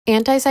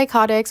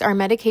Antipsychotics are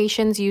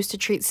medications used to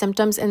treat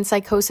symptoms in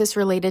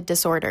psychosis-related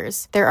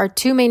disorders. There are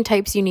two main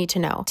types you need to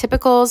know: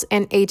 typicals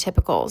and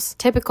atypicals.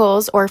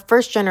 Typicals, or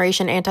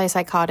first-generation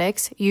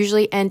antipsychotics,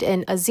 usually end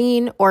in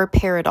azine or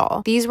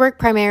peridol. These work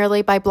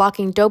primarily by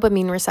blocking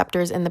dopamine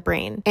receptors in the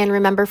brain. And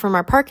remember from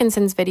our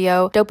Parkinson's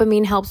video,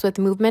 dopamine helps with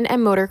movement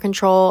and motor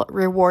control,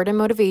 reward and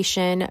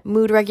motivation,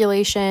 mood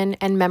regulation,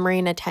 and memory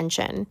and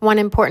attention. One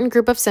important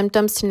group of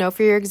symptoms to know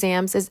for your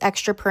exams is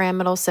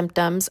extrapyramidal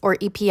symptoms, or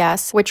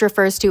EPS, which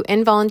refers to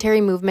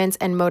involuntary movements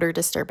and motor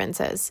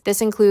disturbances.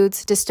 This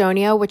includes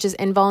dystonia, which is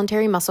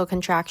involuntary muscle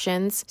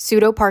contractions,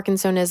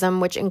 Pseudoparkinsonism,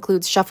 which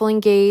includes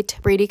shuffling gait,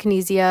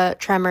 bradykinesia,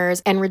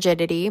 tremors, and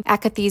rigidity,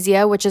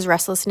 Akathisia, which is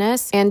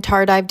restlessness, and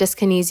Tardive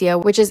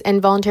dyskinesia, which is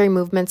involuntary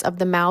movements of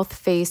the mouth,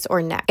 face,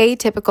 or neck.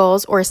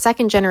 Atypicals, or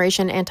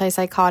second-generation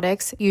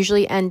antipsychotics,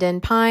 usually end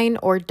in pine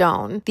or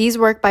done. These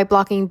work by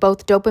blocking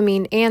both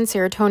dopamine and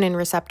serotonin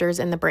receptors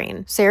in the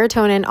brain.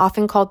 Serotonin,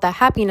 often called the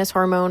happiness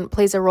hormone,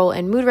 plays a role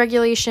in mood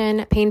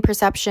regulation, pain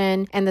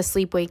perception, and the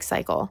sleep-wake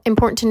cycle.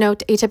 Important to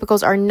note,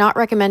 atypicals are not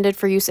recommended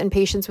for use in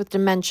patients with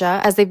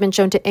dementia, as they've been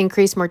shown to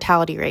increase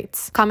mortality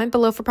rates. Comment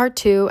below for part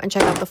 2 and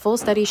check out the full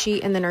study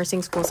sheet in the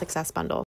Nursing School Success Bundle.